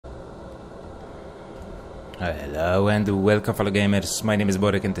Hello and welcome, fellow gamers. My name is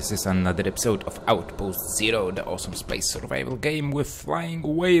Borek and this is another episode of Outpost Zero, the awesome space survival game with flying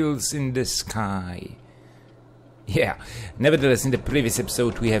whales in the sky. Yeah, nevertheless, in the previous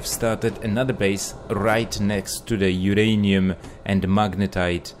episode we have started another base right next to the uranium and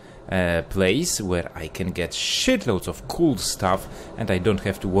magnetite place where I can get shitloads of cool stuff and I don't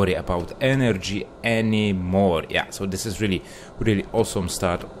have to worry about energy anymore. Yeah, so this is really awesome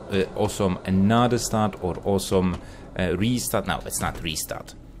start, awesome another start, or awesome restart. No, it's not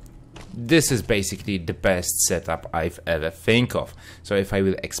restart. This is basically the best setup I've ever think of. So if I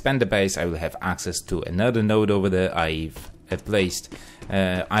will expand the base, I will have access to another node over there. I've placed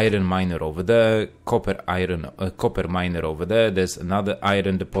iron miner over there, copper miner over there. There's another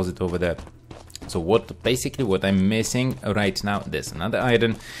iron deposit over there. So what I'm missing right now, there's another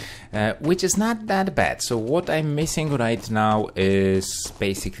iron, which is not that bad. So what I'm missing right now is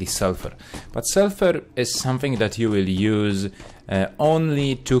basically sulfur. But sulfur is something that you will use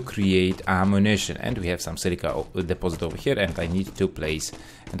only to create ammunition. And we have some silica deposit over here, and I need to place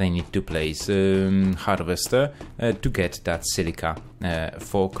harvester to get that silica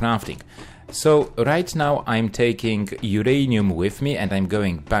for crafting. So right now I'm taking uranium with me and I'm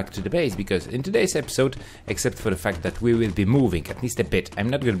going back to the base, because in today's episode, except for the fact that we will be moving at least a bit, I'm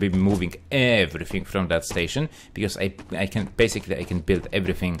not going to be moving everything from that station, because I can build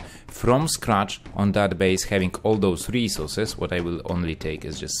everything from scratch on that base, having all those resources. What I will only take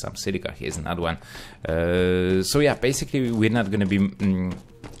is just some silica. Here's another one. So yeah, basically we're not going to be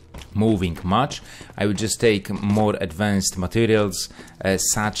moving much. I will just take more advanced materials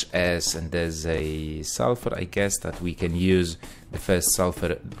such as, and there's a sulfur, I guess, that we can use, the first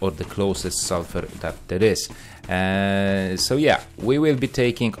sulfur or the closest sulfur that there is. So yeah, we will be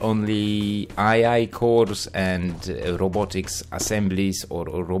taking only II cores and robotics assemblies or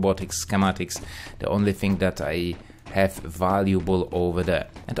robotics schematics, the only thing that I have valuable over there.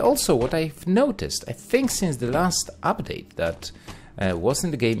 And also what I've noticed, I think since the last update that was in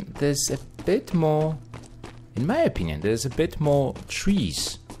the game, there's a bit more, in my opinion, there's a bit more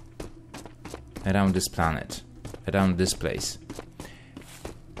trees around this planet, around this place.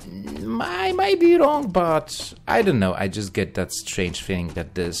 I might be wrong, but I don't know, I just get that strange feeling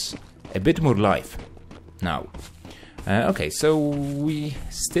that there's a bit more life now. Okay, so we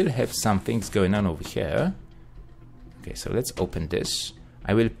still have some things going on over here. Okay, so let's open this.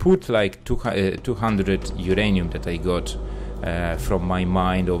 I will put like 200 uranium that I got from my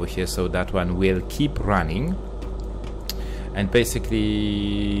mine over here, so that one will keep running. And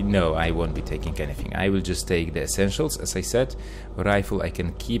basically, no, I won't be taking anything. I will just take the essentials, as I said. Rifle I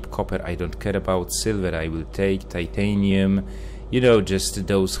can keep, copper I don't care about, silver I will take, titanium, you know, just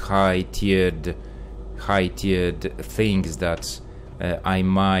those high-tiered things that I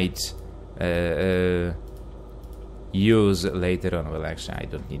might use later on. Well, actually, I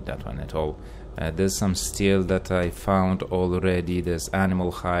don't need that one at all. There's some steel that I found already. There's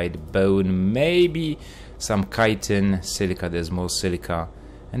animal hide, bone, maybe some chitin, silica. There's more silica,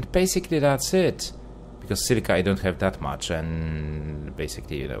 and basically that's it. Because silica I don't have that much, and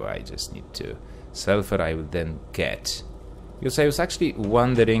basically, you know, I just need to sulfur. I will then get, because I was actually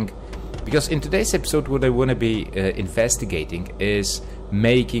wondering, because in today's episode what I want to be investigating is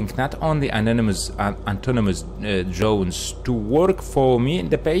making not only autonomous drones to work for me in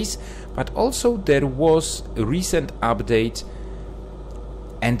the base, but also there was a recent update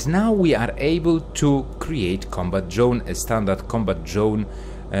and now we are able to create combat drone, a standard combat drone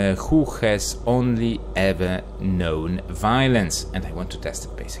who has only ever known violence, and I want to test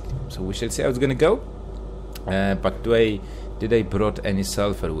it basically. So we shall see how it's gonna go. But did I brought any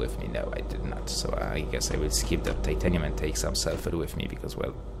sulfur with me? No, I did not. So I guess I will skip that titanium and take some sulfur with me, because,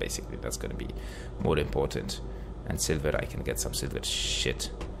 well, basically that's going to be more important. And silver, I can get some silver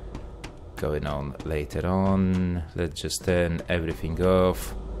shit going on later on. Let's just turn everything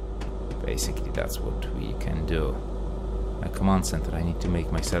off. Basically that's what we can do. A command center. I need to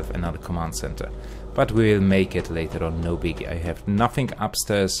make myself another command center. But we will make it later on, no biggie. I have nothing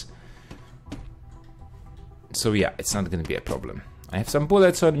upstairs. So yeah, it's not going to be a problem. I have some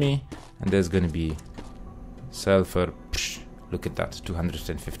bullets on me, and there's going to be sulfur. Psh, look at that,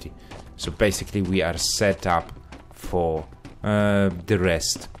 250. So basically we are set up for the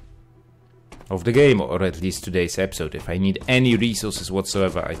rest of the game, or at least today's episode. If I need any resources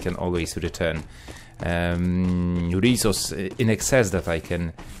whatsoever, I can always return resource in excess that I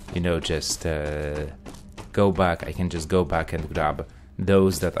can, you know, just go back. I can just go back and grab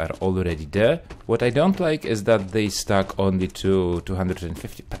those that are already there. What I don't like is that they stuck only to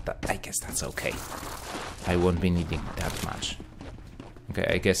 250, but I guess that's okay. I won't be needing that much. Okay,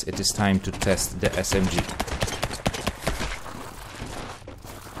 I guess it is time to test the SMG.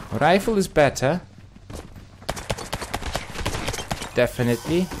 Rifle is better.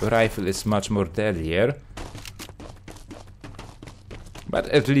 Definitely. Rifle is much more deadlier. But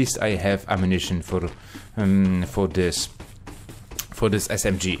at least I have ammunition for this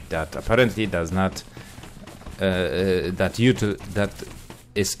SMG that apparently does not that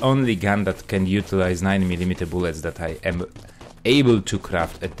is only gun that can utilize 9mm bullets that I am able to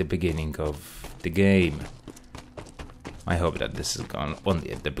craft at the beginning of the game. I hope that this is gone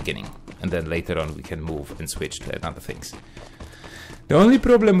only at the beginning, and then later on we can move and switch to other things. The only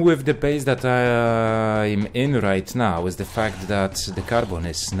problem with the base that I'm in right now is the fact that the carbon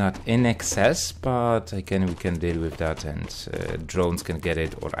is not in excess, but we can deal with that, and drones can get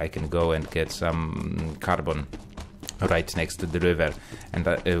it, or I can go and get some carbon right next to the river, and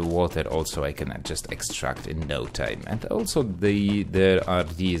water also I can just extract in no time. And also there are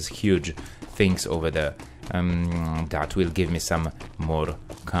these huge things over there that will give me some more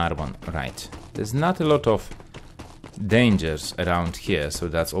carbon. Right, there's not a lot of dangers around here, so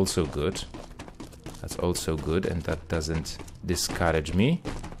that's also good. That's also good, and that doesn't discourage me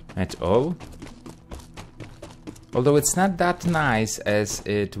at all. Although it's not that nice as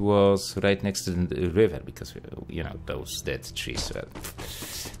it was right next to the river, because, you know, those dead trees were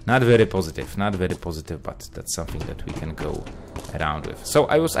not very positive, but that's something that we can go around with. So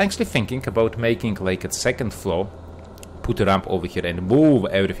I was actually thinking about making like a second floor, put a ramp over here and move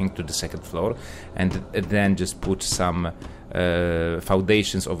everything to the second floor, and then just put some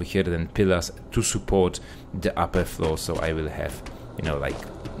foundations over here and pillars to support the upper floor, so I will have, you know, like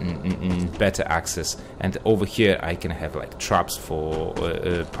better access. And over here I can have like traps for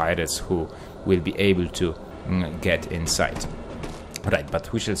pirates who will be able to get inside. Right,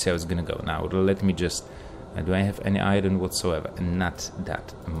 but we shall see how it's gonna go. Now let me just do I have any iron whatsoever? Not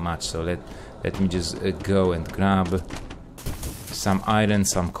that much, so let me just go and grab some iron,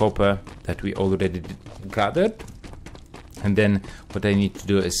 some copper that we already gathered. And then what I need to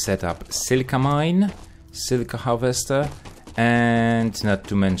do is set up silica mine, silica harvester, and not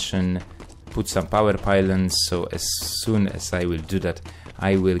to mention put some power pylons. So as soon as I will do that,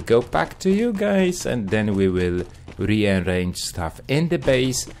 I will go back to you guys, and then we will rearrange stuff in the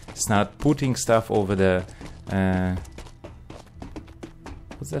base, start putting stuff over there.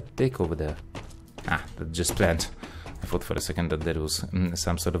 What's that dick over there? Ah, that's just plant. I thought for a second that there was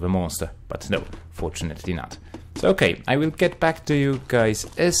some sort of a monster, but no, fortunately not. So okay, I will get back to you guys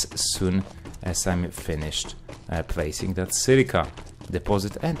as soon as I'm finished placing that silica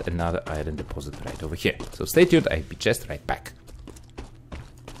deposit and another iron deposit right over here. So stay tuned, I'll be just right back.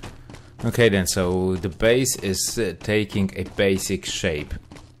 Okay then, so the base is taking a basic shape,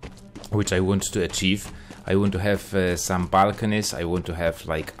 which I want to achieve. I want to have some balconies, I want to have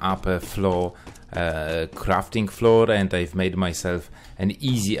like upper floor, crafting floor, and I've made myself an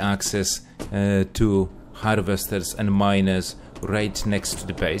easy access to harvesters and miners right next to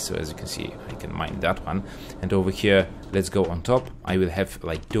the base. So as you can see, I can mine that one. And over here, let's go on top. I will have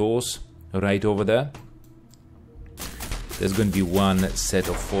like doors right over there. There's going to be one set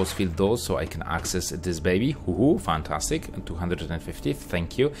of force field doors, so I can access this baby. Hoo-hoo, fantastic. 250,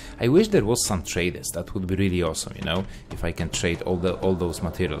 thank you. I wish there was some traders. That would be really awesome, you know, if I can trade all those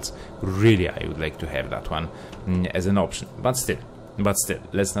materials. Really, I would like to have that one as an option. But still,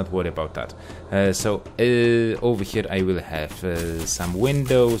 let's not worry about that. So over here I will have some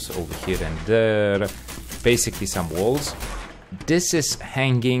windows over here and there, basically some walls. This is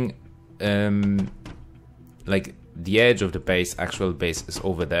hanging like the edge of the base, actual base is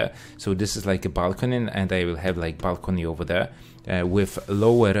over there. So this is like a balcony, and I will have like balcony over there with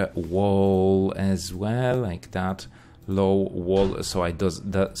lower wall as well, like that low wall, so I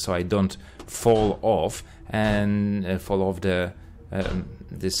don't fall off and fall off the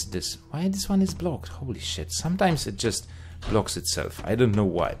this. Why this one is blocked? Holy shit! Sometimes it just blocks itself. I don't know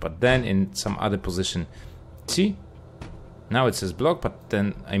why, but then in some other position, see, now it says block, but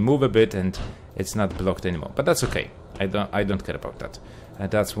then I move a bit and it's not blocked anymore. But that's okay. I don't care about that.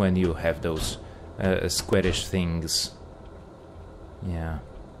 That's when you have those squarish things. Yeah,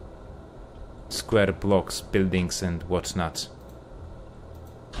 square blocks, buildings, and whatnot.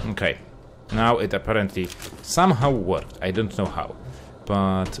 Okay. Now it apparently somehow worked. I don't know how,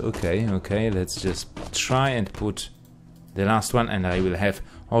 but okay, let's just try and put the last one, and I will have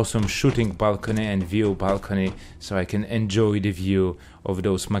awesome shooting balcony and view balcony, so I can enjoy the view of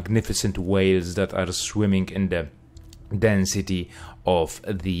those magnificent whales that are swimming in the density of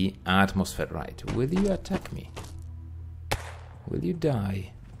the atmosphere. Right, will you attack me? Will you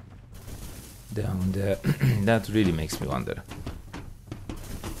die down there? That really makes me wonder.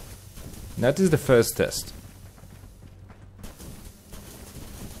 That is the first test.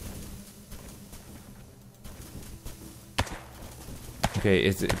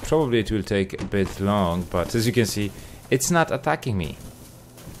 Okay, probably it will take a bit long, but as you can see, it's not attacking me.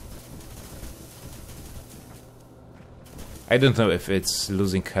 I don't know if it's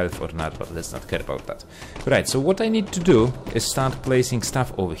losing health or not, but let's not care about that. Right, so what I need to do is start placing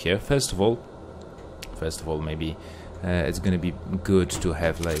stuff over here. First of all, maybe it's gonna be good to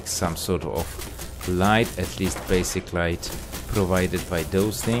have like some sort of light, at least basic light provided by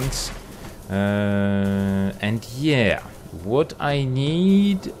those things. And yeah, what I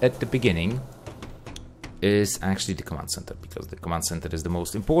need at the beginning is actually the command center, because the command center is the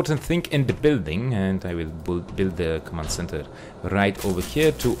most important thing in the building, and I will build the command center right over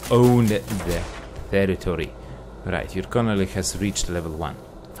here to own the territory. Right, your colony has reached level 1.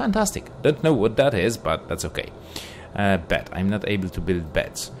 Fantastic. Don't know what that is, but that's okay. Bed. I'm not able to build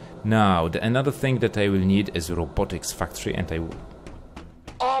beds. Now, another thing that I will need is a robotics factory, and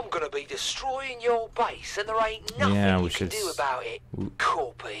I'm gonna be destroying your base, and there ain't nothing you can do about it,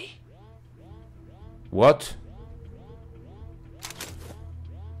 Corpy. What?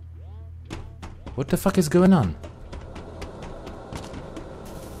 What the fuck is going on?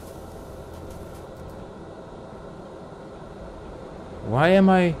 Why am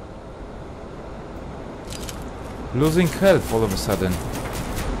I losing health all of a sudden?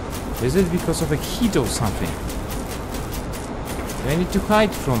 Is it because of a heat or something? Do I need to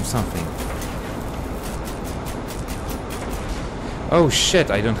hide from something? Oh shit,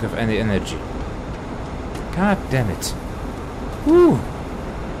 I don't have any energy. God damn it. Woo!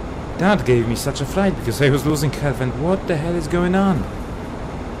 That gave me such a fright because I was losing health, and what the hell is going on?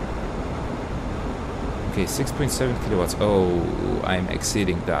 Okay, 6.7 kilowatts. Oh, I'm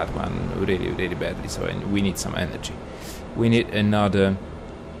exceeding that one really badly, so we need some energy. We need another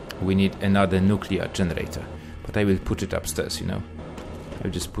nuclear generator. But I will put it upstairs, you know.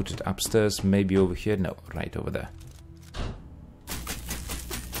 I'll just put it upstairs, maybe over here. No, right over there.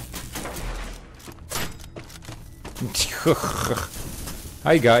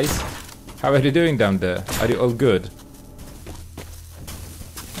 Hi guys, how are you doing down there? Are you all good?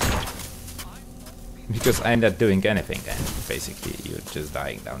 Because I'm not doing anything, and basically you're just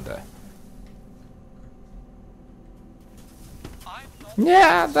dying down there.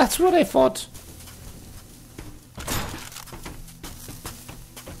 Yeah, that's what I thought.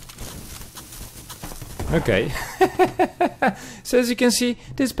 Okay. So as you can see,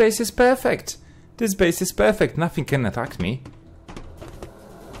 this base is perfect. This base is perfect. Nothing can attack me.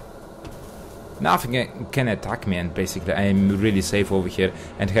 Nothing can attack me, and basically I'm really safe over here,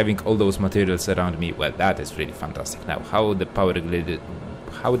 and having all those materials around me, well, that is really fantastic. Now, how the power grid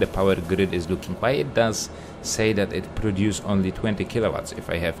is looking? Why it does say that it produces only 20 kilowatts if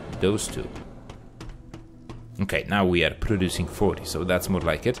I have those two? Okay, now we are producing 40, so that's more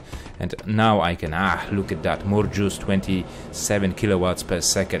like it. And now I can, look at that, more juice, 27 kilowatts per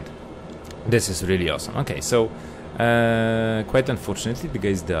second. This is really awesome. Okay, so quite unfortunately the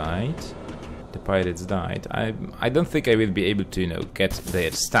guys died. The pirates died. I don't think I will be able to, you know, get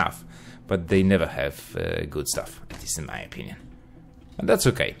their stuff, but they never have good stuff, at least in my opinion. And that's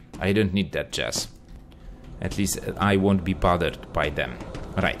okay. I don't need that jazz. At least I won't be bothered by them.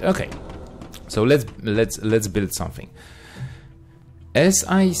 Right, okay. So let's build something. As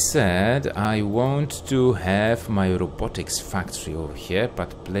I said, I want to have my robotics factory over here,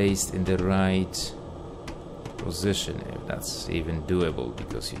 but placed in the right position, if that's even doable,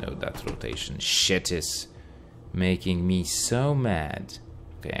 because you know that rotation shit is making me so mad.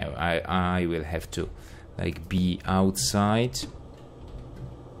 Okay, I will have to like be outside,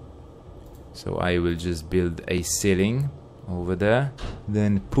 so I will just build a ceiling over there,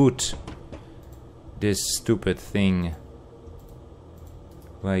 then put this stupid thing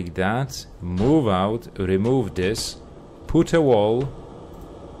like that, move out, remove this, put a wall,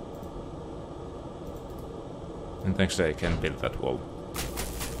 and actually I can build that wall.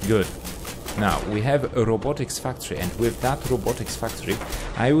 Good. Now we have a robotics factory, and with that robotics factory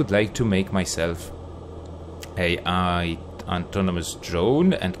I would like to make myself a autonomous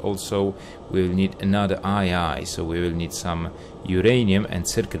drone, and also we will need another II, so we will need some uranium and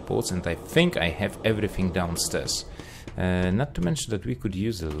circuit boards, and I think I have everything downstairs. Not to mention that we could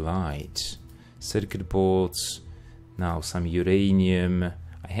use a light, circuit boards, now some uranium.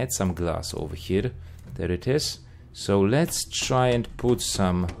 I had some glass over here, there it is. So let's try and put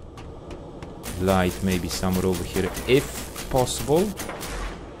some light maybe somewhere over here if possible,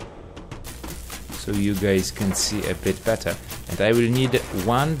 so you guys can see a bit better. And I will need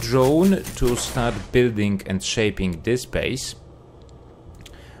one drone to start building and shaping this base.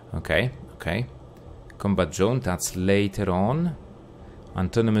 Okay, okay. Combat drone, that's later on.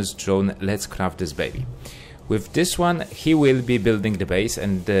 Autonomous drone, let's craft this baby. With this one, he will be building the base,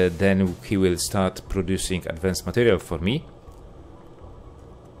 and then he will start producing advanced material for me.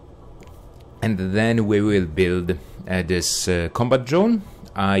 And then we will build this combat drone.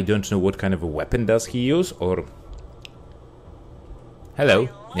 I don't know what kind of a weapon does he use, or... Hello.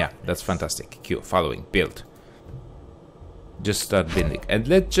 Yeah, that's fantastic. Q, following, build. Just start building. And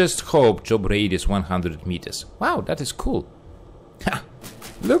let's just hope job radius 100 meters. Wow, that is cool. Ha!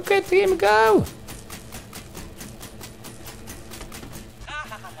 Look at him go!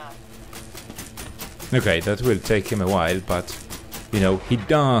 Okay, that will take him a while, but... You know, he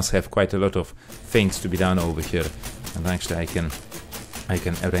does have quite a lot of things to be done over here. And actually I can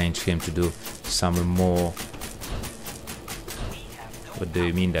arrange him to do some more... What do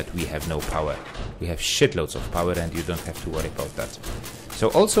you mean that we have no power? We have shitloads of power and you don't have to worry about that. So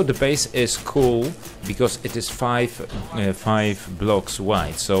also the base is cool because it is five blocks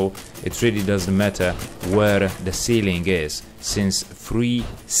wide. So it really doesn't matter where the ceiling is, since 3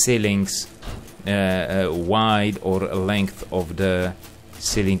 ceilings wide or length of the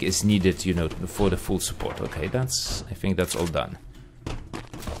ceiling is needed, you know, for the full support. Okay, I think that's all done.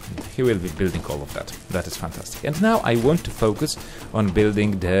 He will be building all of that. That is fantastic. And now I want to focus on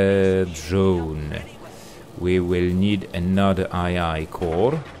building the drone. We will need another II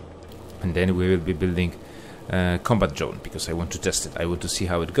core, and then we will be building combat drone, because I want to test it. I want to see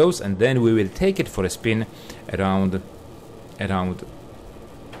how it goes, and then we will take it for a spin around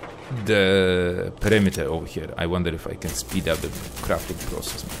the perimeter over here. I wonder if I can speed up the crafting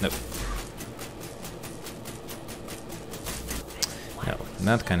process. No. No,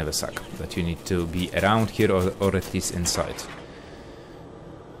 not kind of a suck, that you need to be around here or at least inside.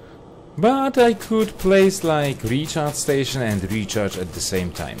 But I could place like recharge station and recharge at the same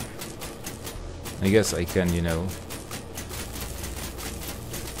time. I guess I can, you know.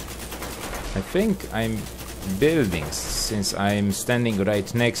 I think I'm building, since I'm standing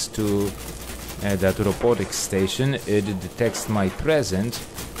right next to that robotics station. It detects my presence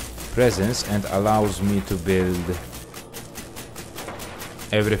and allows me to build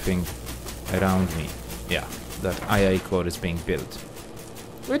everything around me. Yeah, that II core is being built,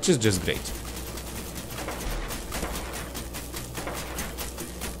 which is just great.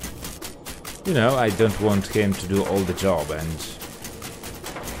 You know, I don't want him to do all the job, and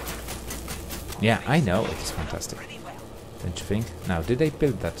yeah, I know, it is fantastic. Don't you think? Now, did I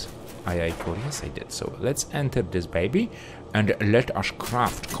build that II core? Yes, I did. So let's enter this baby and let us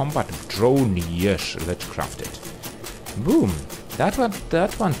craft combat drone. Yes, let's craft it. Boom. That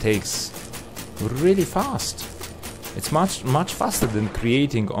one takes really fast. It's much faster than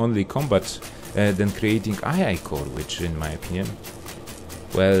creating only combat, than creating II core, which in my opinion,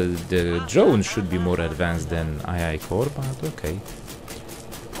 well, the drone should be more advanced than II core, but okay.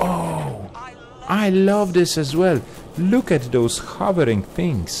 Oh, I love this as well. Look at those hovering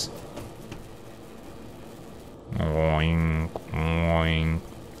things. Oink, oink.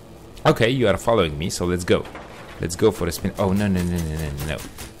 Okay, you are following me, so let's go. Let's go for a spin. Oh, no.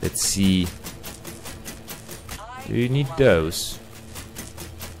 Let's see. Do you need those?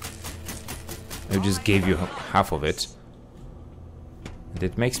 I just gave you half of it. And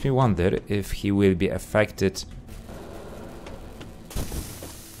it makes me wonder if he will be affected.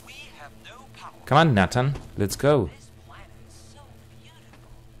 Come on, Nathan. Let's go.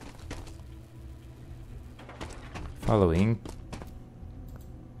 Following.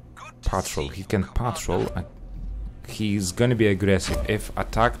 Patrol. He can patrol. He's gonna be aggressive. If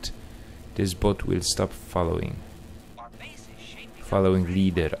attacked, this bot will stop following. Following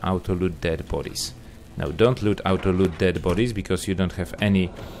leader. Auto loot dead bodies. Now don't auto loot dead bodies, because you don't have any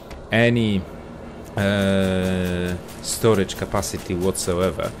storage capacity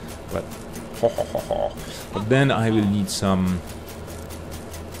whatsoever. But but then I will need some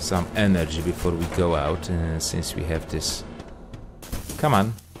energy before we go out, since we have this. Come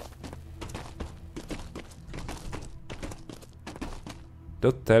on.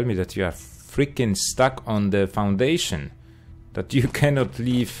 Don't tell me that you are freaking stuck on the foundation, that you cannot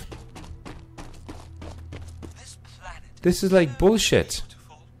leave. This is like bullshit.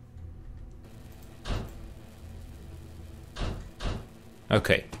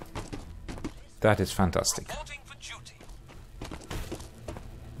 Okay. That is fantastic.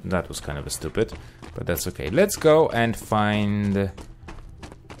 That was kind of a stupid, but that's okay. Let's go and find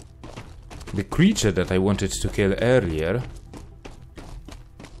the creature that I wanted to kill earlier.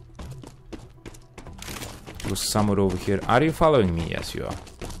 It was somewhere over here. Are you following me? Yes, you are.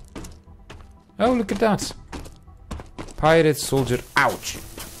 Oh, look at that. Pirate soldier. Ouch.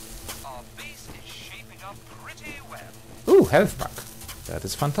 Ooh, health pack. That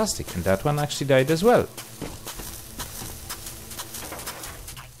is fantastic. And that one actually died as well.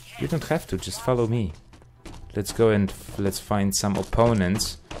 don't have to, just follow me. Let's go and let's find some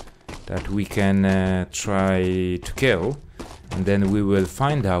opponents that we can try to kill. And then we will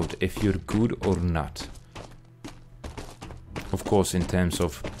find out if you're good or not. Of course, in terms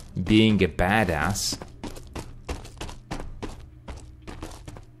of being a badass.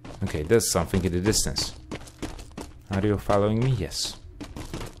 Okay, there's something in the distance. Are you following me? Yes.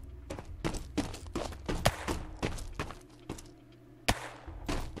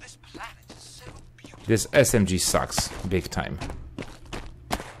 This SMG sucks, big time.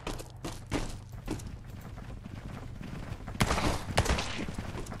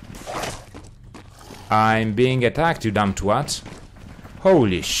 I'm being attacked, you dumb twat.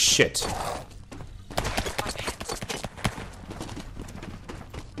 Holy shit.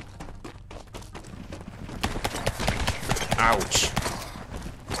 Ouch.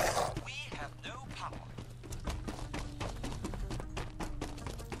 We have no power.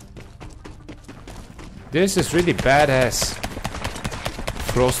 This is really badass.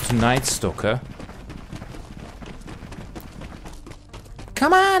 Frost Night Stalker.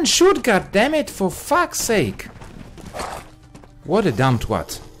 Come on, shoot, goddammit, for fuck's sake! What a dumb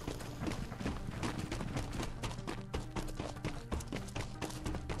twat.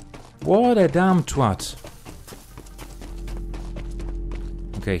 What a dumb twat.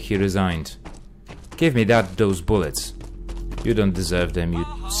 Okay, he resigned. Give me those bullets. You don't deserve them, you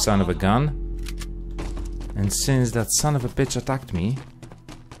son of a gun. And since that son of a bitch attacked me...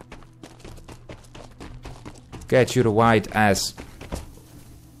 Get your white ass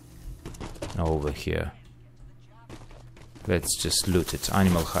over here. Let's just loot it.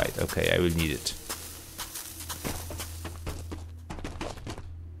 Animal hide. Okay, I will need it.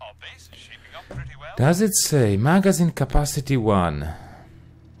 Does it say magazine capacity 1?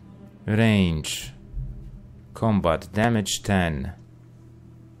 Range. Combat. Damage 10.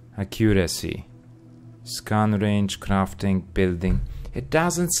 Accuracy. Scan range, crafting, building. It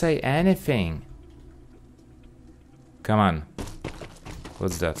doesn't say anything. Come on.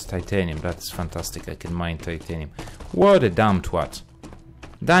 What's that? Titanium. That's fantastic. I can mine titanium. What a dumb twat.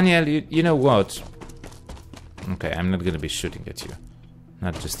 Daniel, you know what? Okay, I'm not gonna be shooting at you.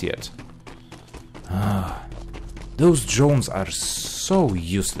 Not just yet. Ah, those drones are so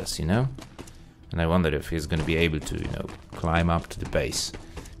useless, you know? And I wonder if he's gonna be able to, you know, climb up to the base.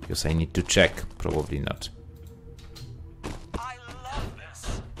 Because I need to check. Probably not. I love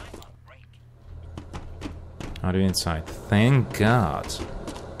this. Are you inside? Thank God.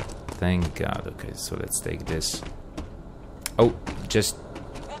 Thank God. Okay, so let's take this. Oh, just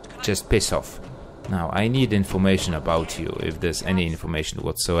piss off. Now, I need information about you, if there's any information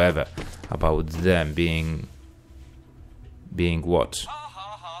whatsoever about them being what?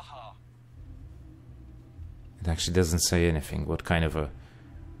 It actually doesn't say anything. What kind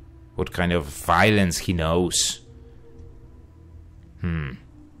of violence he knows.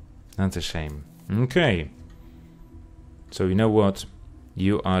 That's a shame. Okay. So you know what?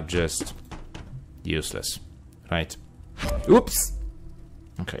 You are just useless, right? Oops!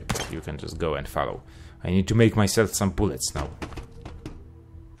 Okay, you can just go and follow. I need to make myself some bullets now.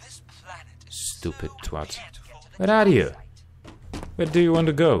 Stupid twat. Where are you? Where do you want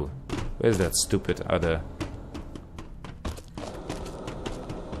to go? Where's that stupid other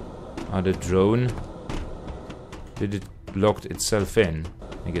drone? Did it lock itself in?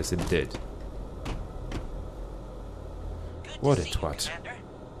 I guess it did. What a twat.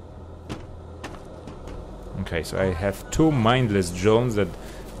 Okay, so I have two mindless drones that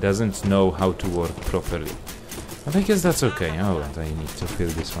doesn't know how to work properly. But I guess that's okay. Oh, and I need to fill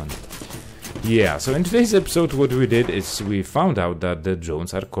this one. Yeah, so in today's episode what we did is we found out that the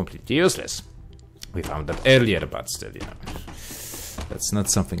drones are completely useless. We found that earlier, but still, you know, that's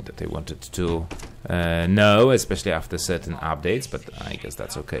not something that I wanted to know, especially after certain updates, but I guess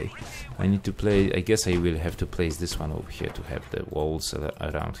that's okay. I need to play, I guess I will have to place this one over here to have the walls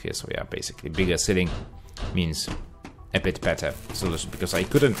around here, so yeah, basically bigger ceiling means a bit better solution, because I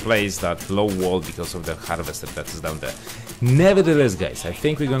couldn't place that low wall because of the harvester that is down there. Nevertheless, guys, I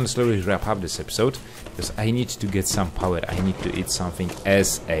think we're gonna slowly wrap up this episode, because I need to get some power, I need to eat something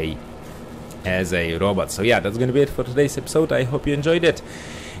as a robot. So yeah, that's gonna be it for today's episode. I hope you enjoyed it.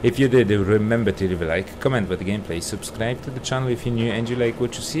 If you did, remember to leave a like, comment with the gameplay, subscribe to the channel if you're new and you like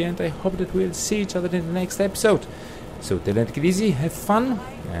what you see, and I hope that we'll see each other in the next episode. So till then, take it easy, have fun,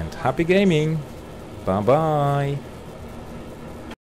 and happy gaming. Bye bye.